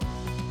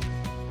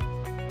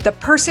The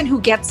person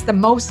who gets the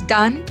most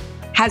done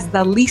has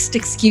the least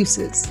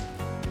excuses.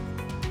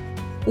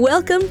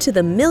 Welcome to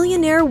the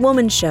Millionaire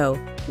Woman Show,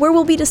 where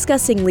we'll be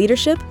discussing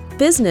leadership,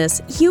 business,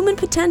 human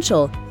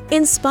potential,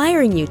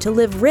 inspiring you to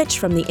live rich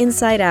from the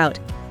inside out.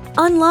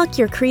 Unlock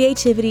your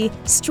creativity,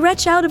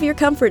 stretch out of your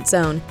comfort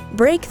zone,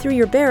 break through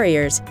your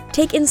barriers,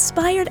 take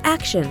inspired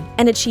action,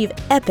 and achieve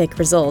epic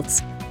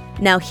results.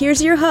 Now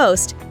here's your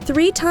host,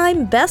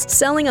 3-time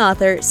best-selling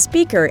author,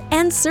 speaker,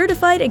 and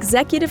certified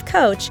executive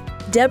coach,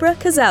 Deborah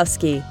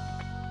Kozowski.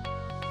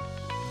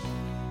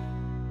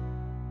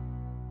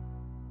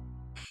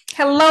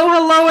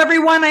 Hello,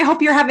 everyone. I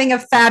hope you're having a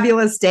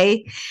fabulous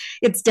day.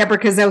 It's Deborah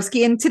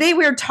Kozowski, and today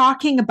we're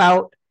talking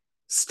about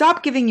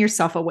stop giving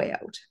yourself a way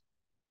out.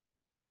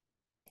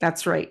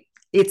 That's right.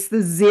 It's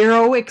the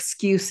Zero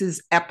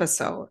Excuses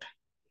episode.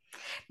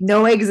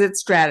 No exit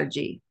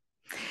strategy.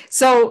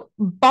 So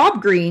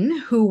Bob Greene,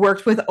 who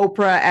worked with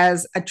Oprah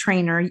as a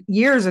trainer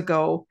years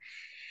ago,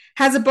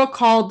 has a book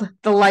called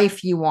The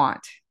Life You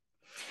Want.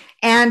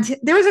 And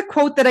there was a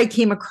quote that I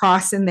came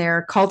across in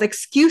there called,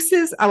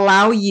 "Excuses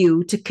allow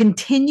you to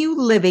continue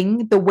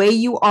living the way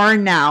you are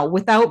now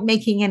without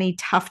making any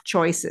tough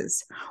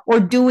choices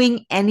or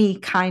doing any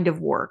kind of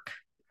work."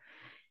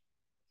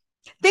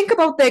 Think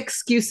about the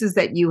excuses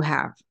that you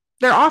have.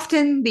 They're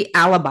often the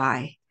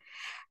alibi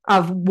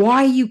of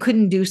why you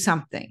couldn't do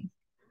something.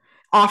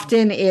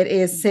 Often it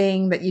is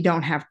saying that you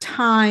don't have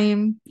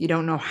time, you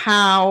don't know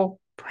how,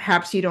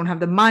 perhaps you don't have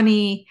the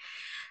money,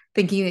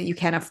 thinking that you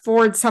can't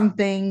afford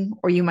something,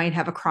 or you might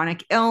have a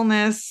chronic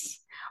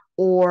illness,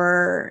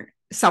 or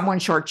someone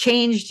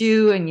shortchanged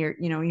you and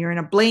you're in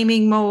a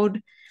blaming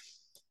mode.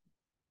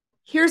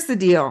 Here's the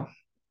deal.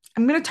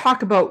 I'm going to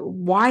talk about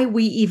why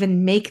we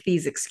even make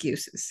these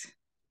excuses.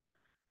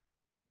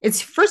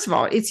 First of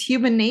all, it's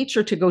human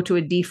nature to go to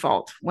a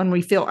default when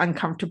we feel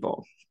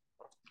uncomfortable.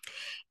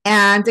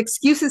 And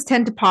excuses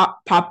tend to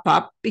pop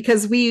up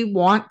because we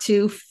want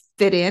to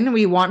fit in.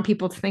 We want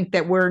people to think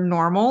that we're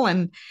normal,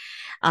 and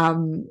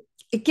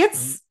it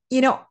gets,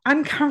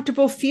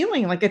 uncomfortable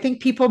feeling. Like, I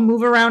think people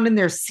move around in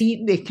their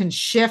seat, they can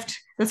shift.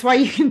 That's why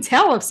you can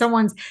tell if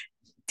someone's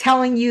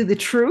telling you the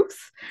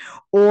truth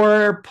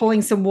or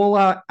pulling some wool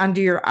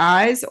under your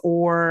eyes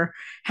or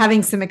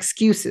having some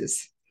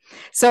excuses.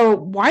 So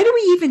why do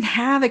we even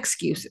have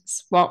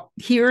excuses? Well,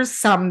 here's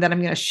some that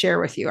I'm going to share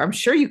with you. I'm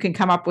sure you can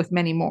come up with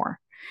many more.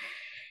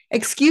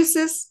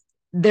 Excuses,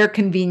 they're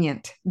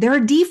convenient. They're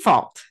a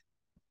default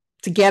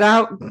to get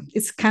out.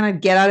 It's kind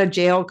of get out of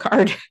jail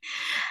card.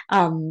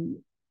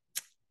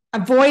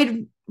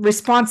 Avoid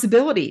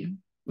responsibility.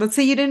 Let's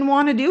say you didn't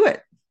want to do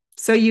it.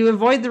 So you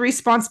avoid the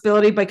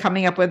responsibility by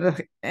coming up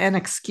with an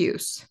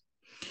excuse.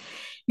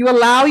 You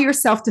allow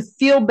yourself to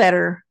feel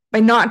better by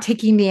not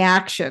taking the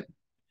action.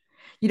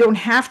 You don't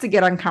have to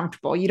get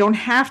uncomfortable. You don't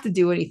have to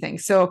do anything.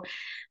 So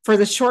for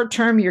the short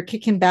term, you're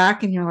kicking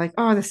back and you're like,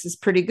 oh, this is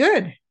pretty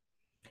good.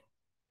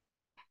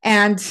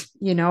 And,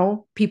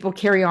 people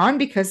carry on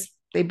because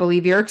they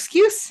believe your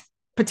excuse,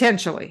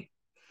 potentially.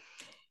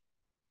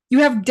 You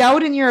have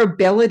doubt in your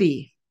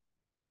ability.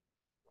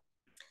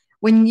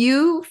 When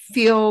you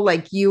feel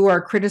like you are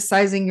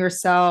criticizing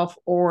yourself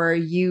or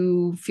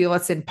you feel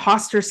it's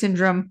imposter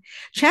syndrome,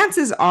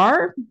 chances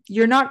are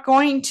you're not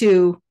going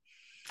to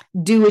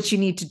do what you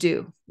need to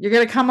do. You're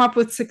going to come up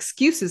with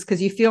excuses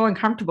because you feel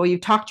uncomfortable.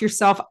 You've talked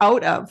yourself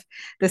out of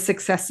the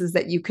successes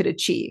that you could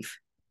achieve.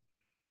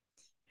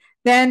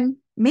 Then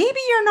maybe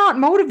you're not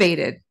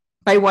motivated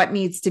by what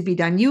needs to be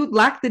done. You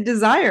lack the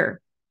desire.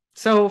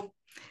 So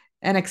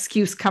an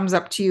excuse comes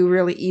up to you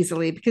really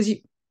easily because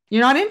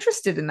you're not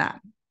interested in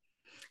that.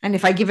 And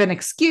if I give an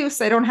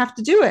excuse, I don't have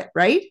to do it,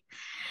 right?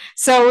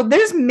 So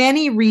there's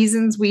many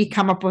reasons we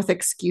come up with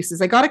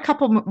excuses. I got a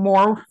couple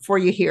more for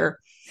you here.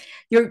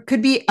 You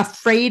could be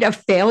afraid of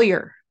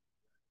failure,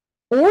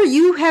 or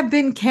you have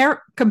been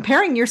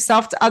comparing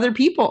yourself to other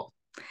people.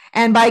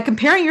 And by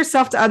comparing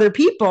yourself to other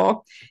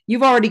people,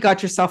 you've already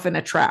got yourself in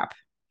a trap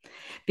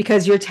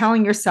because you're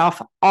telling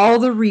yourself all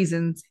the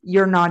reasons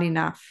you're not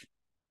enough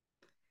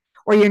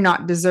or you're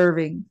not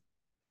deserving.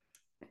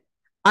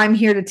 I'm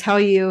here to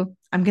tell you,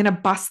 I'm going to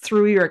bust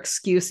through your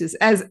excuses.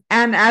 As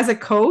a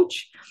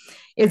coach,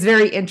 it's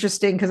very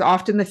interesting because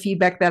often the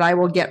feedback that I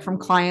will get from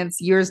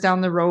clients years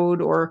down the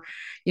road or,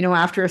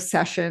 after a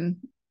session,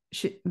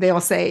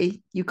 they'll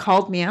say, you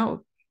called me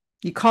out.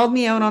 You called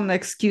me out on the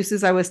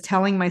excuses I was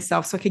telling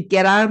myself so I could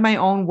get out of my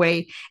own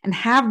way and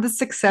have the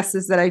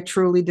successes that I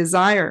truly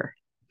desire.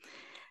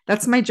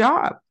 That's my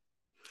job.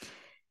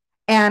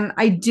 And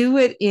I do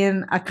it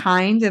in a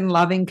kind and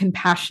loving,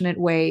 compassionate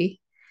way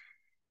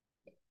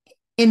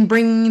in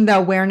bringing the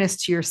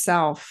awareness to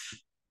yourself.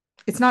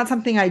 It's not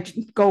something I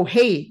go,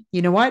 hey,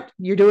 you know what?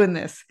 You're doing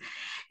this.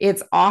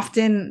 It's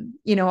often,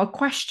 a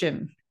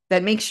question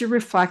that makes you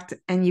reflect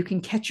and you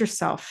can catch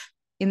yourself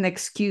in the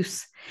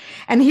excuse.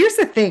 And here's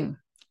the thing.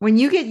 When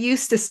you get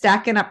used to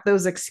stacking up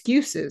those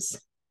excuses,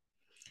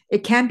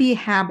 it can be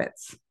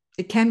habits.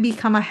 It can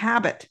become a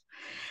habit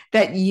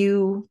that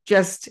you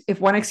just, if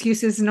one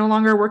excuse is no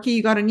longer working,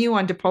 you got a new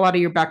one to pull out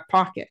of your back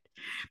pocket.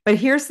 But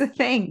here's the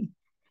thing.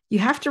 You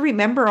have to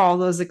remember all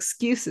those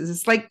excuses.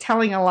 It's like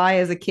telling a lie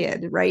as a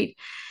kid, right?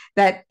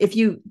 That if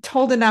you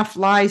told enough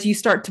lies, you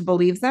start to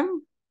believe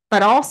them.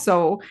 But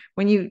also,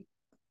 when you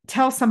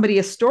tell somebody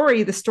a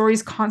story, the story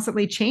is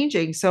constantly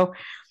changing. So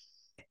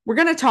we're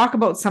going to talk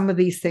about some of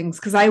these things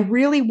because I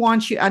really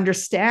want you to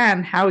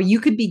understand how you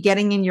could be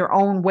getting in your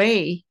own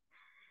way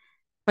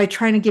by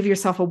trying to give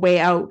yourself a way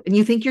out. And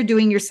you think you're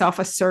doing yourself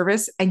a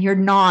service, and you're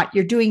not.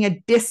 You're doing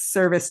a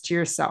disservice to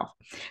yourself.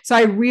 So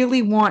I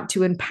really want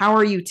to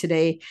empower you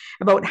today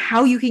about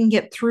how you can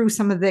get through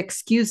some of the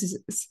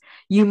excuses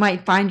you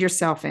might find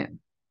yourself in.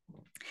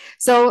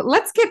 So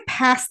let's get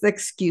past the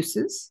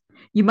excuses.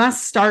 You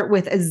must start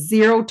with a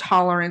zero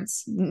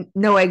tolerance,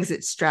 no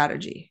exit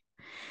strategy.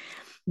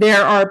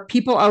 There are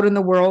people out in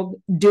the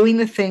world doing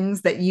the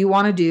things that you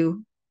want to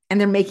do,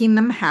 and they're making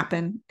them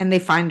happen, and they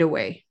find a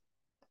way.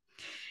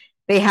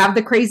 They have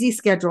the crazy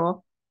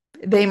schedule.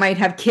 They might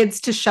have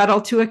kids to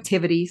shuttle to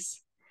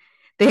activities.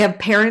 They have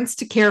parents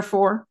to care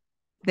for.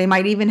 They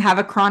might even have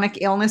a chronic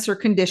illness or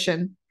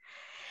condition,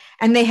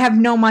 and they have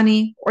no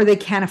money or they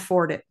can't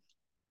afford it.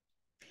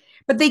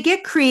 But they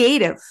get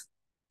creative.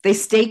 They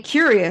stay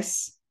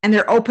curious, and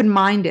they're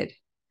open-minded.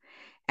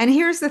 And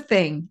here's the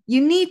thing,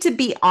 you need to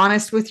be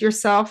honest with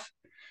yourself,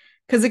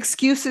 because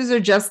excuses are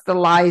just the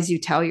lies you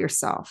tell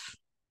yourself.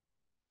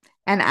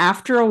 And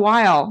after a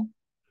while,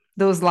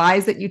 those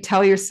lies that you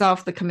tell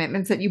yourself, the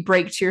commitments that you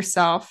break to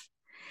yourself,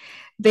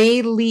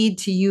 they lead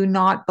to you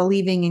not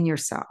believing in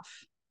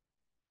yourself.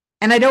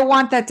 And I don't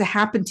want that to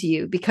happen to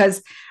you,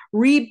 because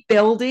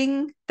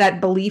rebuilding that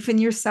belief in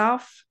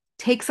yourself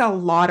takes a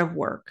lot of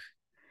work.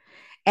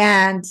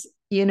 And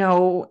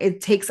it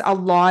takes a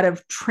lot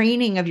of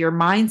training of your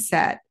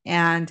mindset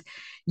and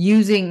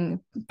using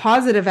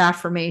positive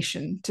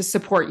affirmation to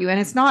support you. And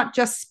it's not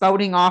just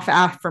spouting off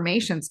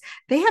affirmations.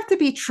 They have to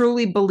be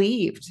truly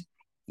believed.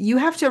 You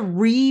have to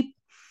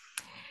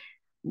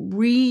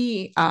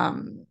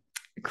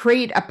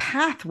create a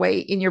pathway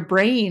in your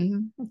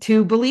brain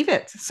to believe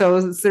it. So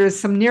there's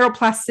some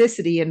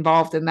neuroplasticity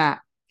involved in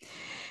that.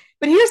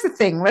 But here's the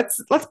thing.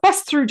 Let's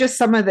bust through just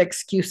some of the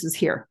excuses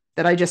here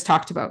that I just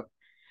talked about.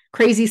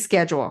 Crazy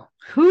schedule.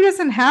 Who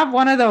doesn't have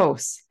one of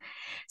those?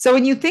 So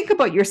when you think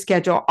about your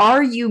schedule,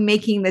 are you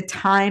making the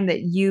time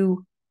that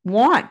you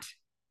want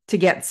to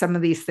get some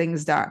of these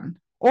things done?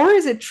 Or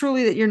is it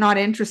truly that you're not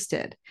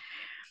interested?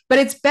 But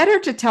it's better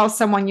to tell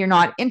someone you're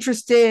not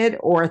interested,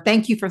 or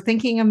thank you for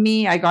thinking of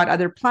me, I got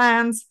other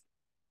plans.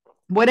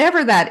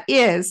 Whatever that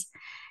is,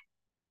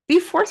 be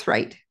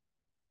forthright.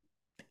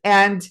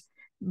 And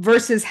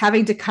versus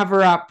having to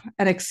cover up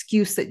an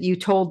excuse that you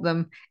told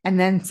them, and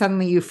then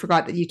suddenly you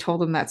forgot that you told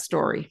them that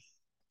story.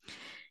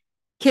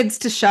 Kids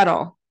to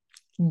shuttle.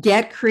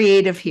 Get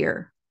creative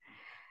here.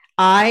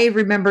 I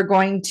remember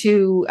going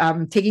to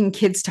taking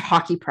kids to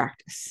hockey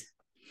practice.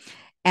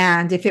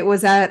 And if it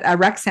was at a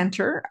rec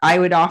center, I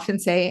would often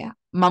say,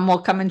 Mom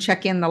will come and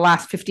check in the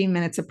last 15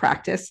 minutes of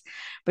practice,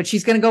 but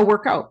she's going to go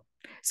work out.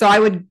 So I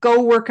would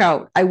go work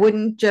out. I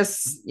wouldn't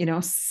just,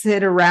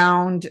 sit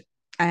around.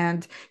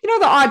 And,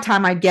 the odd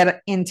time I'd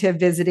get into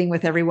visiting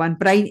with everyone,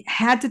 but I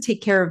had to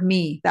take care of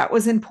me. That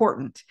was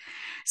important.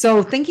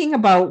 So thinking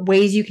about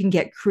ways you can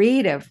get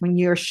creative when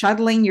you're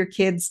shuttling your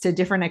kids to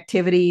different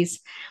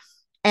activities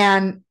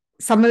and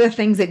some of the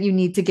things that you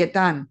need to get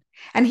done.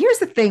 And here's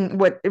the thing,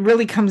 what it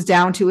really comes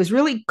down to is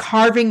really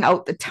carving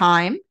out the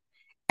time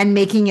and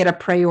making it a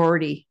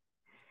priority.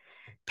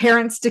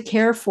 Parents to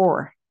care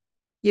for,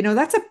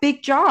 that's a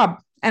big job.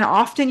 And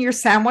often you're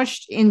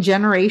sandwiched in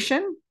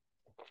generation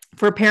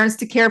for parents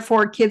to care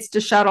for, kids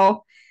to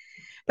shuttle.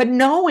 But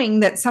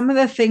knowing that some of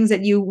the things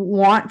that you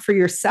want for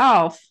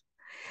yourself,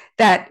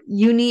 that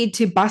you need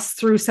to bust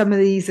through some of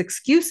these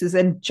excuses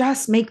and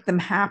just make them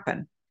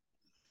happen.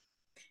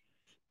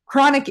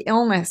 Chronic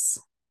illness.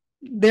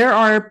 There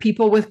are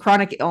people with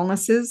chronic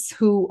illnesses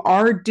who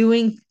are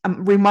doing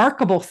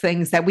remarkable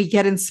things that we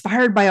get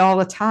inspired by all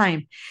the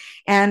time.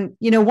 And,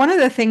 one of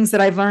the things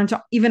that I've learned,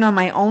 even on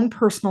my own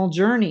personal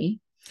journey,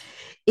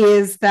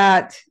 is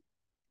that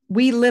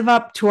we live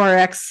up to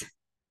our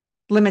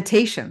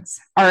limitations,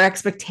 our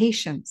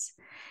expectations.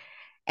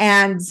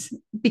 And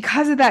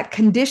because of that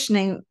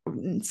conditioning,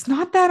 it's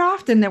not that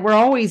often that we're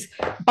always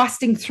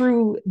busting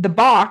through the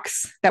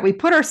box that we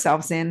put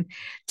ourselves in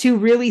to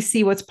really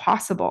see what's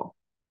possible.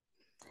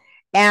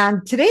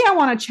 And today I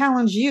want to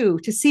challenge you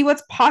to see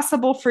what's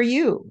possible for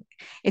you.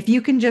 If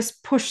you can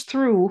just push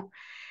through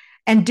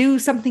and do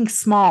something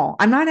small.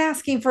 I'm not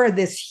asking for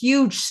this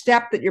huge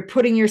step that you're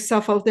putting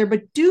yourself out there,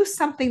 but do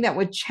something that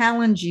would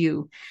challenge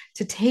you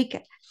to take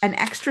an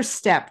extra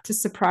step to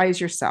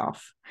surprise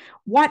yourself.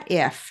 What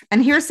if?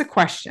 And here's the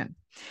question.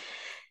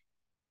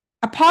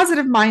 A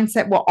positive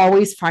mindset will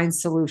always find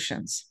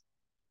solutions.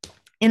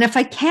 And if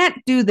I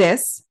can't do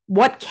this,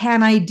 what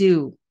can I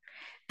do?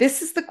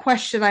 This is the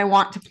question I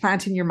want to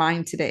plant in your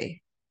mind today.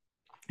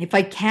 If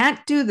I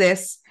can't do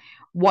this,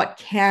 what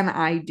can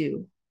I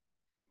do?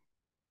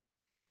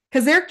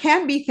 Because there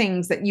can be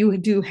things that you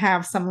do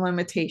have some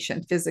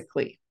limitation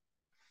physically.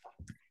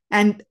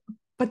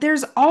 But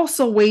there's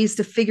also ways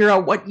to figure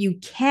out what you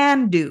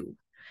can do.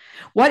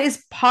 What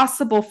is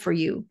possible for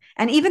you?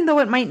 And even though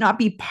it might not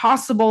be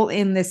possible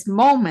in this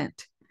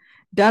moment,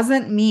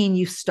 doesn't mean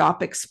you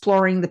stop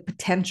exploring the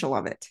potential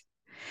of it.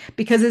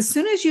 Because as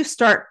soon as you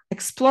start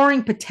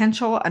exploring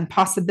potential and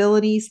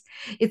possibilities,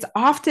 it's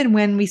often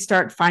when we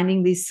start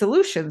finding these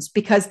solutions,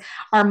 because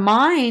our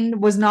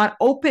mind was not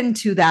open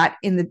to that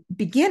in the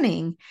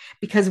beginning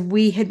because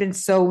we had been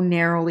so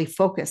narrowly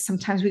focused.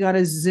 Sometimes we got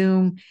to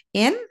zoom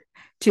in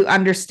to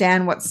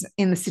understand what's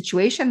in the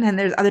situation. And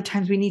there's other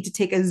times we need to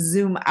take a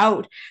zoom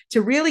out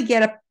to really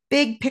get a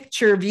big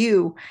picture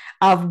view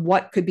of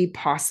what could be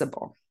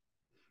possible.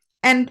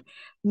 And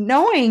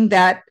knowing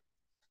that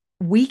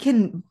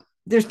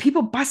there's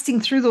people busting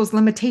through those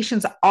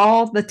limitations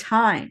all the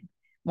time.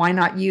 Why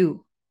not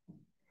you?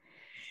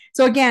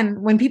 So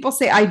again, when people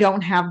say, I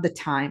don't have the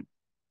time.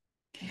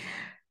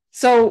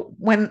 So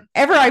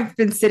whenever I've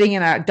been sitting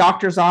in a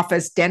doctor's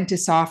office,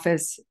 dentist's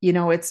office,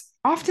 it's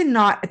often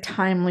not a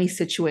timely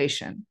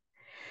situation.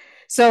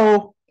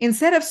 So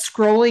instead of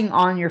scrolling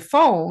on your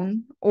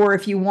phone, or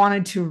if you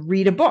wanted to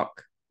read a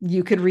book,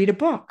 you could read a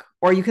book,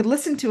 or you could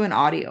listen to an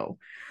audio,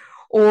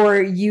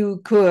 or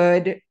you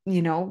could,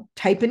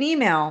 type an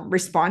email,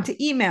 respond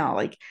to email.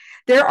 Like,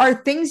 there are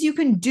things you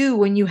can do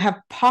when you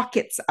have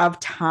pockets of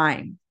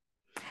time.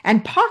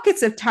 And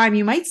pockets of time,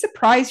 you might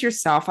surprise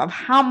yourself of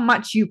how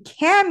much you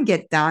can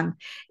get done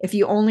if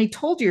you only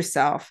told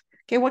yourself,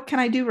 okay, what can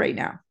I do right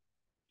now?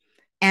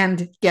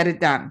 And get it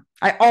done.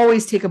 I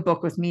always take a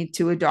book with me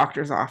to a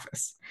doctor's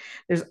office.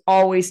 There's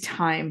always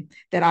time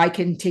that I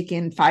can take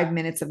in 5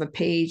 minutes of a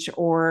page,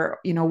 or,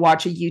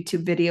 watch a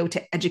YouTube video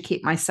to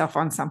educate myself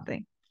on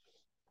something.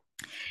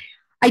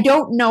 I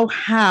don't know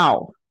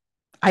how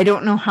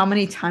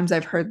many times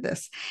I've heard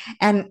this.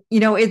 And,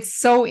 it's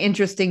so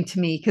interesting to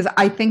me because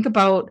I think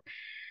about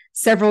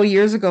several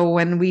years ago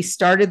when we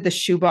started the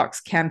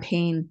shoebox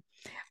campaign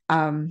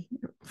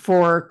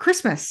for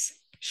Christmas,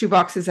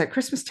 shoeboxes at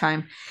Christmas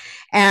time.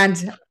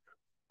 And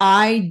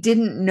I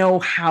didn't know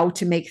how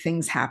to make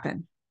things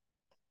happen.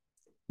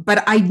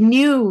 But I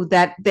knew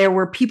that there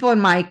were people in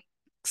my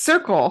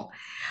circle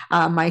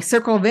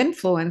of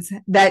influence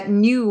that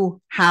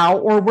knew how,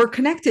 or were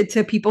connected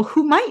to people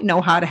who might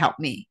know how to help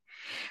me.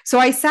 So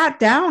I sat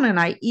down and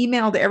I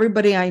emailed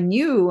everybody I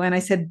knew and I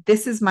said,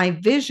 this is my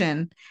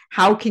vision.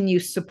 How can you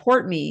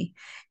support me?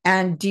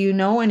 And do you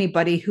know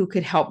anybody who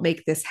could help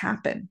make this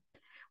happen?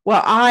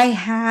 Well, I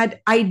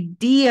had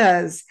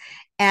ideas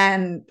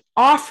and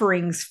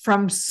offerings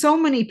from so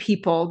many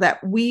people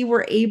that we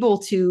were able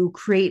to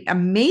create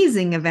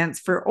amazing events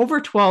for over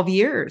 12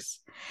 years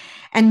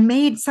and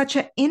made such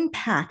an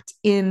impact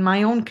in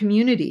my own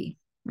community,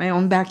 my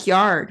own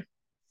backyard.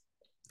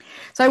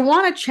 So I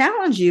want to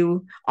challenge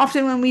you.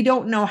 Often when we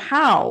don't know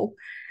how,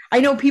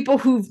 I know people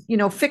who've,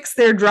 fixed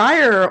their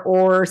dryer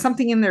or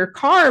something in their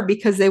car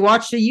because they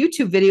watched a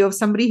YouTube video of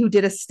somebody who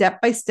did a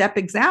step-by-step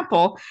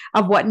example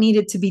of what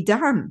needed to be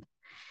done.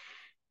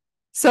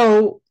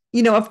 So,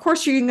 of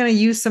course, you're going to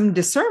use some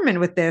discernment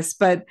with this,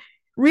 but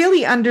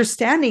really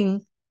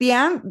understanding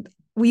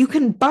you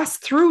can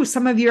bust through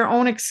some of your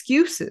own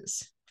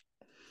excuses.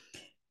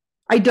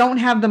 I don't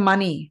have the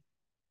money.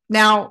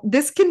 Now,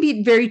 this can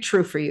be very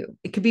true for you.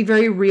 It could be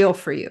very real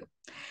for you.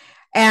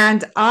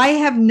 And I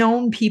have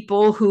known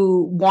people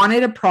who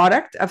wanted a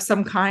product of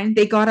some kind.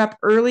 They got up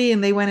early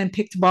and they went and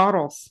picked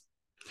bottles.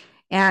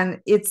 And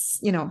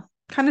it's,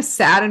 kind of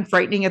sad and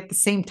frightening at the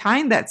same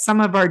time that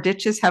some of our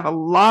ditches have a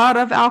lot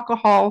of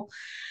alcohol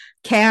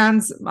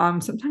cans,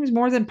 sometimes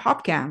more than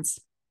pop cans.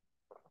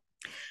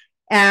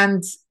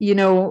 And,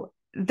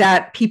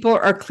 that people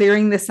are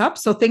clearing this up.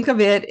 So think of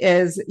it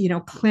as,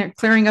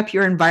 clearing up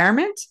your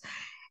environment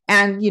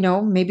and,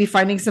 maybe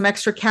finding some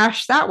extra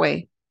cash that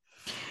way.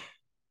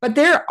 But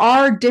there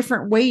are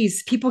different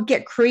ways. People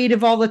get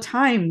creative all the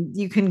time.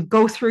 You can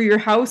go through your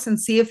house and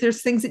see if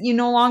there's things that you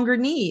no longer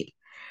need.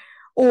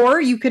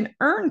 Or you can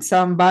earn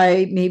some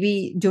by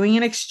maybe doing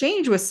an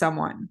exchange with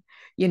someone.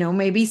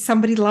 Maybe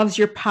somebody loves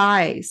your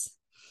pies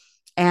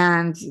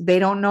and they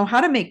don't know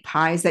how to make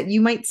pies, that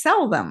you might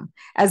sell them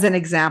as an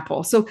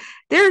example. So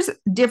there's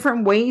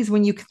different ways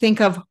when you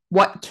think of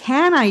what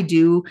can I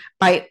do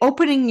by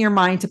opening your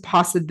mind to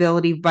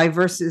possibility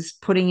versus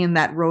putting in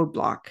that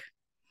roadblock.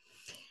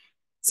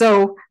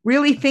 So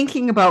really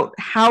thinking about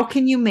how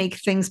can you make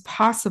things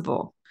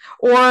possible?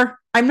 Or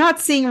I'm not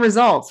seeing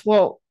results.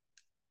 Well,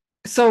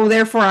 so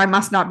therefore I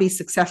must not be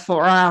successful,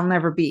 or I'll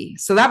never be.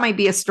 So that might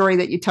be a story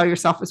that you tell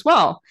yourself as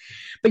well.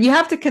 But you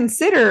have to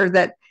consider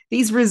that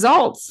these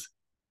results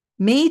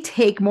may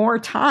take more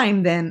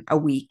time than a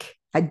week,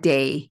 a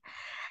day,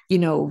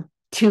 2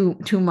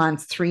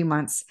 months, 3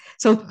 months.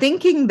 So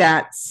thinking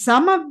that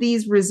some of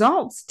these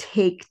results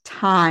take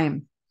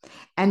time,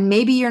 and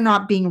maybe you're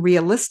not being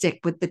realistic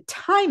with the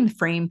time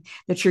frame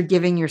that you're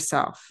giving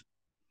yourself.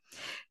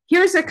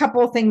 Here's a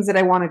couple of things that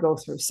I want to go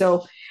through.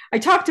 So I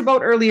talked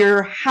about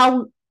earlier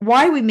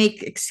why we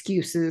make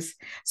excuses.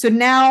 So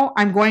now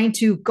I'm going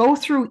to go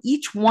through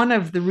each one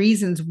of the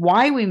reasons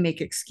why we make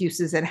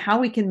excuses and how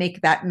we can make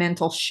that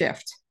mental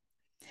shift.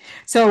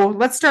 So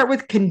let's start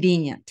with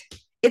convenient.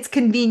 It's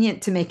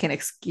convenient to make an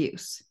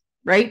excuse.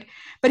 right?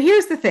 But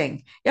here's the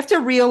thing. You have to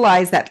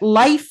realize that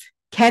life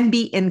can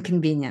be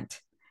inconvenient.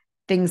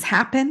 Things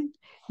happen.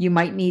 You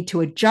might need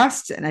to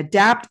adjust and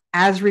adapt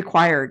as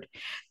required.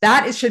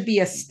 That should be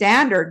a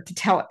standard to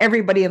tell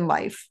everybody in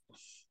life.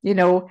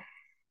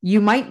 You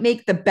might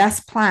make the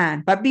best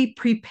plan, but be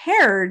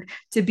prepared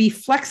to be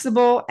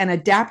flexible and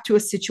adapt to a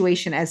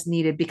situation as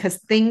needed,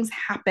 because things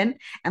happen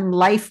and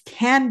life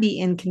can be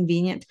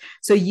inconvenient.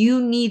 So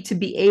you need to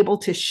be able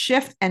to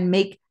shift and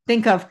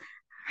think of,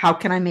 how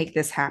can I make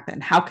this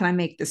happen? How can I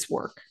make this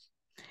work?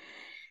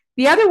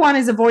 The other one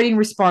is avoiding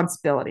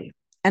responsibility.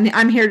 And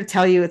I'm here to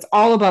tell you, it's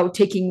all about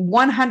taking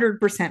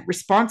 100%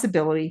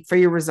 responsibility for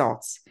your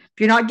results. If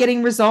you're not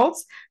getting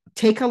results,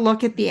 take a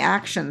look at the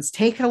actions.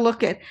 Take a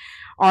look at,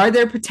 are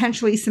there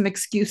potentially some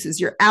excuses,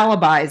 your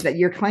alibis that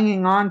you're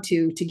clinging on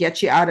to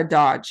get you out of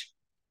Dodge?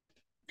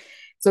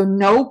 So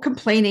no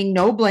complaining,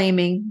 no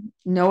blaming,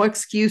 no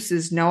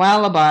excuses, no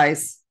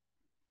alibis.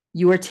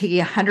 You are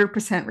taking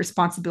 100%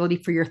 responsibility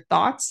for your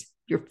thoughts,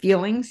 your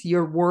feelings,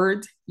 your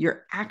words,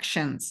 your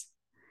actions.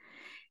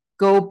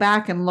 Go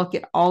back and look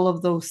at all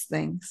of those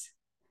things.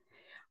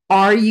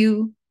 Are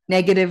you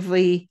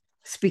negatively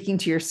speaking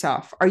to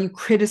yourself? Are you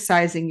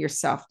criticizing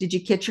yourself? Did you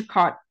get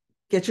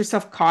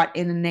yourself caught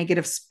in a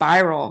negative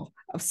spiral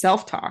of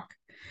self-talk?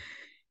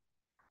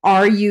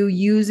 Are you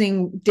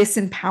using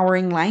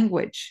disempowering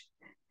language?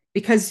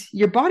 Because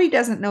your body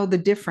doesn't know the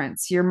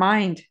difference.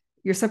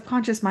 Your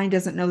subconscious mind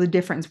doesn't know the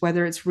difference,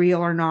 whether it's real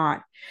or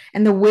not.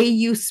 And the way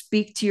you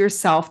speak to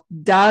yourself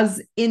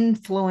does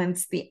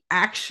influence the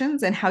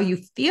actions and how you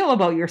feel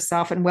about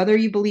yourself and whether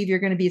you believe you're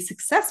going to be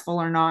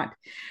successful or not.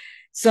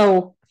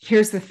 So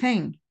here's the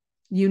thing.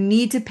 You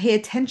need to pay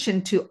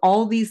attention to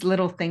all these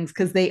little things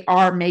because they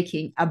are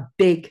making a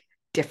big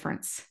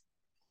difference.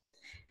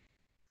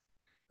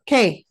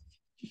 Okay,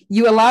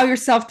 you allow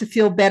yourself to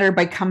feel better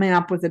by coming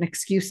up with an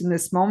excuse in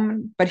this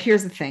moment. But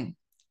here's the thing.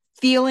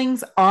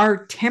 Feelings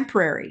are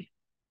temporary.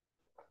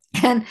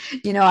 And,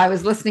 I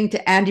was listening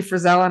to Andy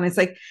Frisella, and it's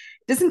like,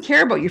 he doesn't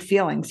care about your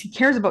feelings. He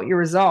cares about your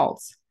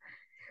results.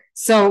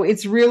 So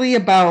it's really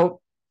about,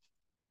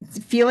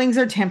 feelings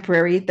are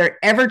temporary. They're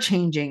ever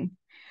changing.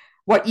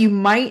 What you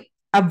might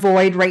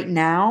avoid right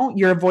now,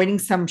 you're avoiding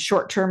some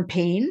short-term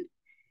pain,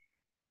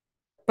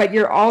 but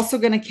you're also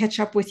going to catch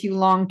up with you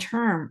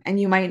long-term. And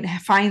you might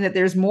find that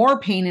there's more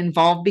pain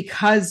involved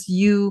because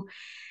you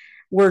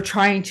were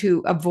trying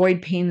to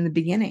avoid pain in the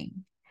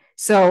beginning.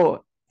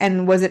 So,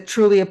 and was it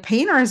truly a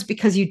pain, or is it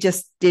because you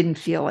just didn't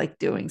feel like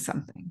doing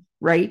something,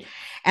 right?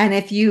 And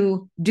if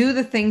you do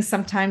the things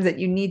sometimes that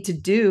you need to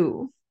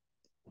do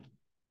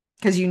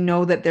because you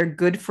know that they're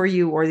good for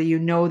you, or you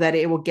know that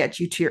it will get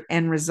you to your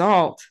end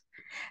result,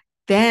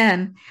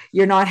 then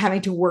you're not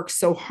having to work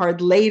so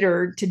hard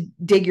later to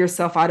dig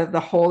yourself out of the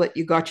hole that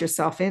you got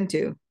yourself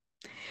into,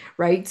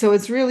 right? So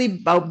it's really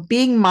about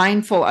being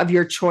mindful of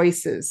your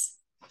choices.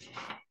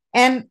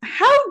 And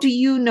how do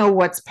you know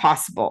what's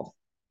possible?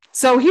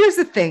 So here's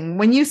the thing.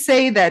 When you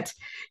say that,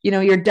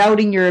 you're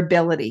doubting your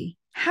ability,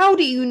 how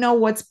do you know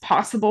what's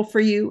possible for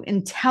you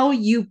until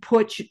you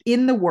put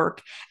in the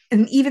work?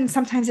 And even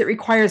sometimes it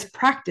requires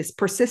practice,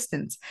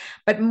 persistence,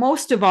 but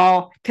most of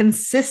all,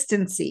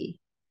 consistency.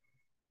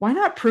 Why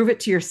not prove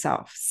it to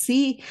yourself?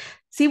 See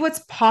what's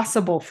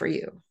possible for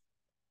you.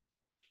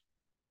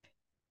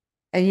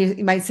 And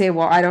you might say,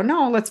 well, I don't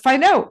know. Let's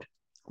find out.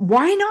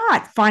 Why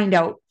not find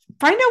out?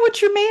 Find out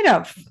what you're made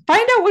of.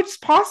 Find out what's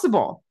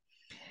possible.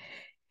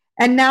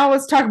 And now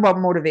let's talk about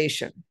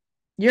motivation.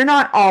 You're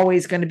not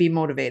always going to be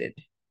motivated,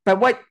 but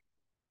what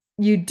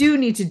you do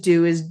need to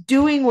do is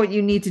doing what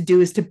you need to do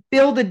is to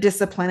build a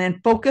discipline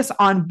and focus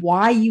on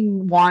why you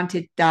want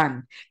it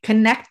done.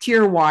 Connect to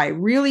your why,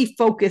 really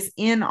focus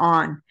in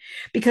on,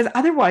 because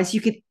otherwise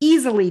you could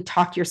easily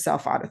talk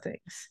yourself out of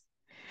things.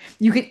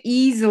 You could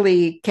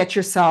easily get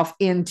yourself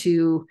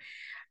into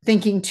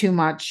thinking too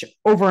much,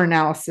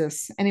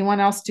 overanalysis. Anyone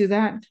else do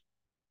that?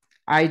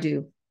 I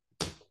do.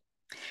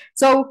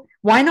 So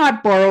why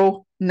not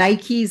borrow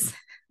Nike's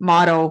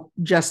motto,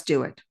 just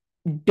do it.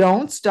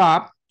 Don't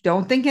stop.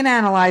 Don't think and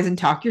analyze and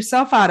talk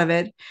yourself out of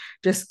it.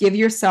 Just give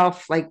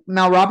yourself, like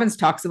Mel Robbins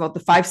talks about, the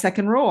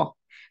 5-second rule.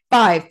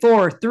 5,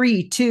 4,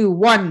 3, 2,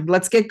 1.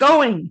 Let's get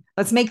going.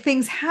 Let's make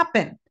things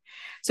happen.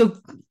 So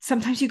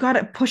sometimes you got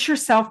to push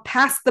yourself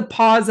past the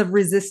pause of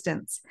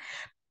resistance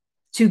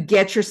to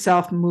get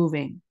yourself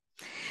moving.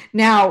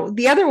 Now,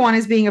 the other one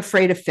is being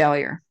afraid of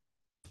failure.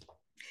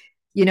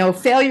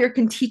 Failure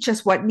can teach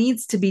us what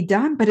needs to be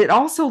done, but it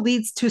also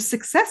leads to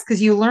success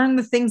because you learn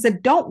the things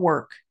that don't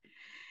work.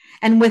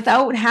 And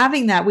without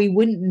having that, we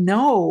wouldn't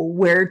know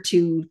where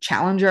to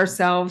challenge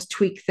ourselves,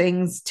 tweak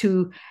things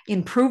to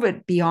improve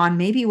it beyond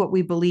maybe what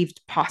we believed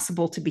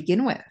possible to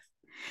begin with.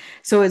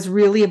 So it's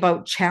really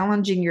about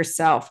challenging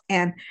yourself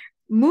and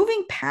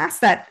moving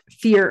past that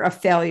fear of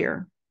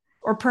failure.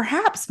 Or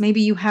perhaps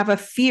maybe you have a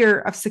fear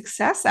of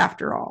success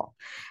after all.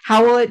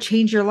 How will it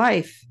change your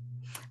life?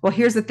 Well,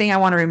 here's the thing I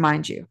want to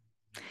remind you.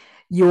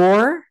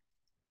 You're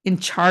in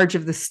charge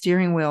of the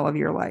steering wheel of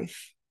your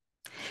life.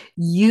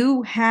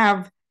 You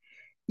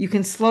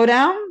can slow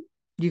down,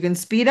 you can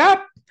speed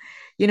up,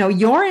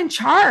 You're in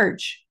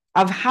charge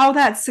of how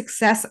that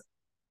success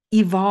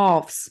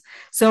evolves.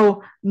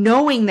 So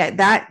knowing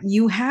that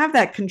you have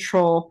that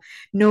control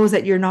knows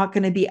that you're not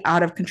going to be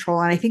out of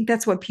control. And I think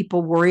that's what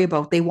people worry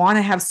about. They want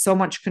to have so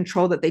much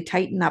control that they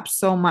tighten up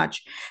so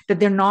much that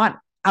they're not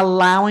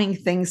allowing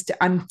things to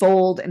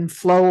unfold and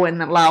flow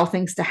and allow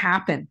things to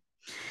happen.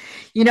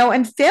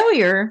 And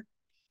failure,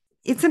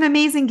 it's an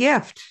amazing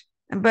gift.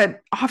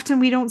 But often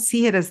we don't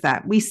see it as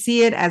that. We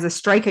see it as a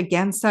strike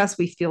against us.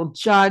 We feel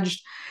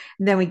judged.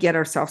 And then we get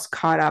ourselves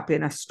caught up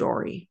in a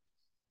story.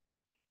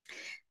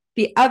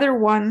 The other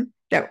one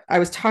that I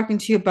was talking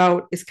to you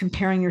about is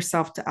comparing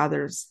yourself to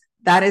others.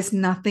 That is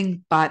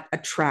nothing but a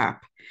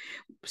trap.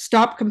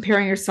 Stop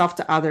comparing yourself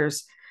to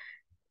others.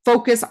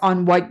 Focus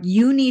on what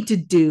you need to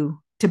do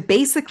to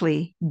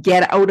basically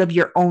get out of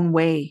your own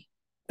way.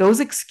 Those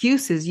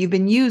excuses you've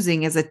been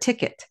using as a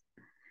ticket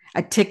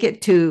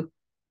to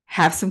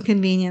have some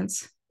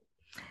convenience,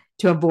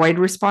 to avoid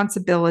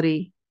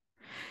responsibility,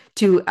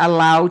 to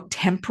allow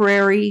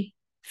temporary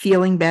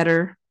feeling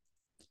better,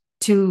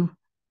 to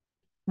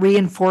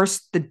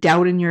reinforce the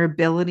doubt in your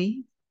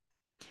ability,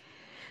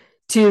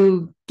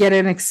 to get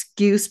an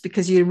excuse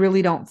because you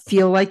really don't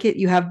feel like it,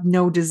 you have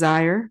no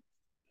desire,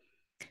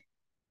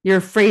 you're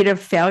afraid of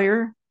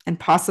failure and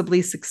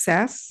possibly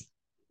success,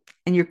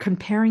 and you're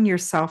comparing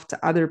yourself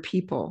to other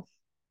people.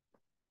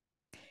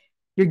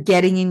 You're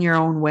getting in your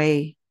own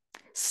way.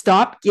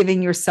 Stop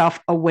giving yourself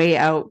a way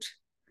out.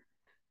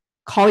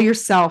 Call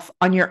yourself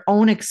on your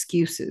own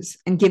excuses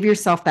and give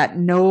yourself that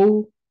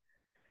no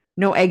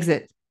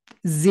exit,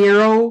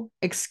 zero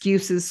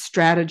excuses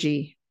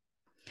strategy.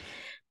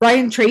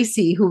 Brian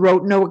Tracy, who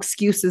wrote No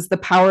Excuses, The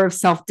Power of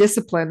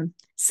Self-Discipline,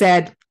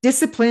 said,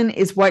 discipline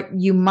is what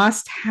you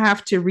must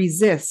have to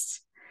resist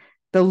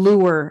the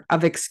lure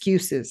of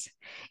excuses.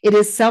 It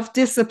is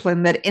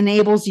self-discipline that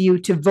enables you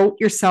to vote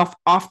yourself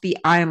off the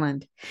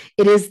island.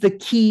 It is the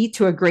key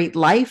to a great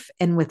life,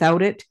 and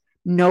without it,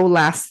 no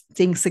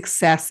lasting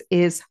success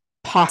is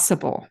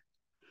possible.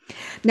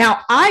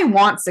 Now, I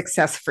want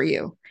success for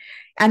you.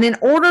 And in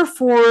order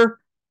for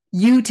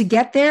you to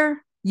get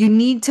there, you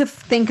need to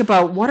think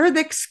about what are the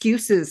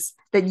excuses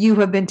that you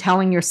have been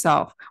telling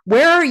yourself?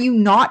 Where are you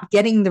not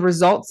getting the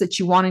results that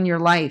you want in your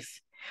life?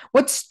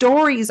 What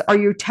stories are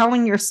you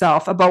telling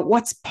yourself about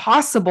what's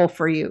possible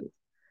for you?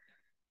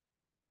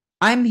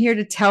 I'm here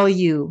to tell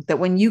you that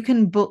when you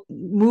can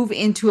move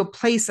into a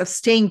place of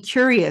staying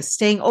curious,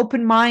 staying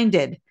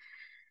open-minded,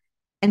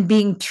 and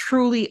being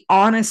truly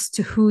honest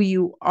to who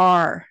you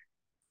are,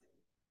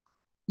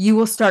 you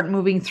will start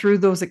moving through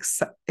those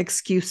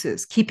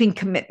excuses, keeping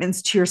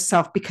commitments to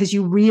yourself because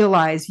you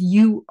realize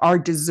you are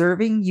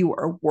deserving, you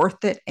are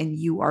worth it, and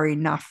you are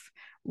enough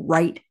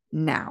right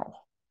now.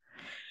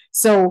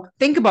 So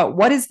think about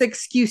what is the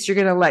excuse you're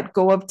going to let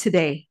go of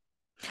today?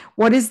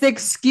 What is the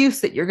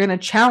excuse that you're going to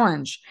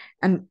challenge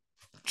and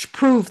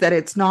prove that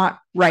it's not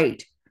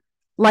right?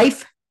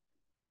 Life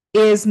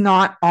is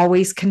not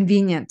always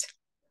convenient.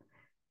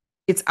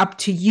 It's up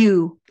to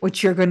you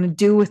what you're going to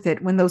do with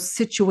it when those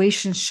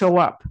situations show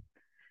up.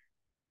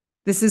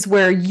 This is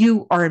where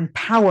you are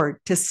empowered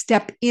to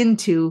step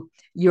into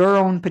your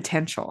own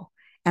potential.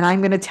 And I'm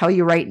going to tell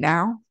you right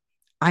now,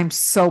 I'm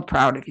so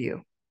proud of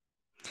you.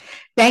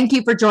 Thank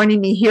you for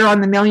joining me here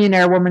on the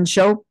Millionaire Woman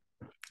Show.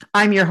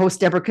 I'm your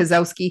host, Deborah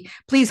Kozowski.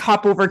 Please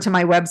hop over to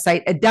my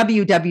website at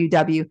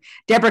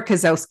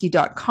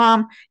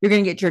www.deborahkozowski.com. You're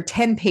going to get your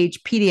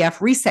 10-page PDF,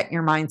 Reset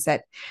Your Mindset,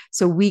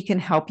 so we can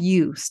help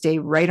you stay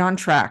right on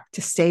track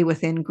to stay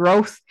within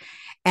growth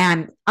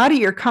and out of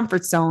your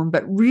comfort zone,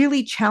 but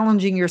really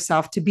challenging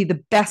yourself to be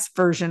the best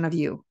version of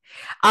you.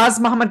 As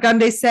Muhammad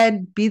Gandhi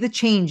said, be the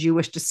change you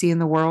wish to see in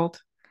the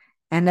world.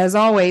 And as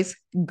always,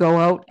 go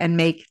out and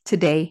make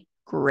today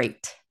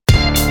great.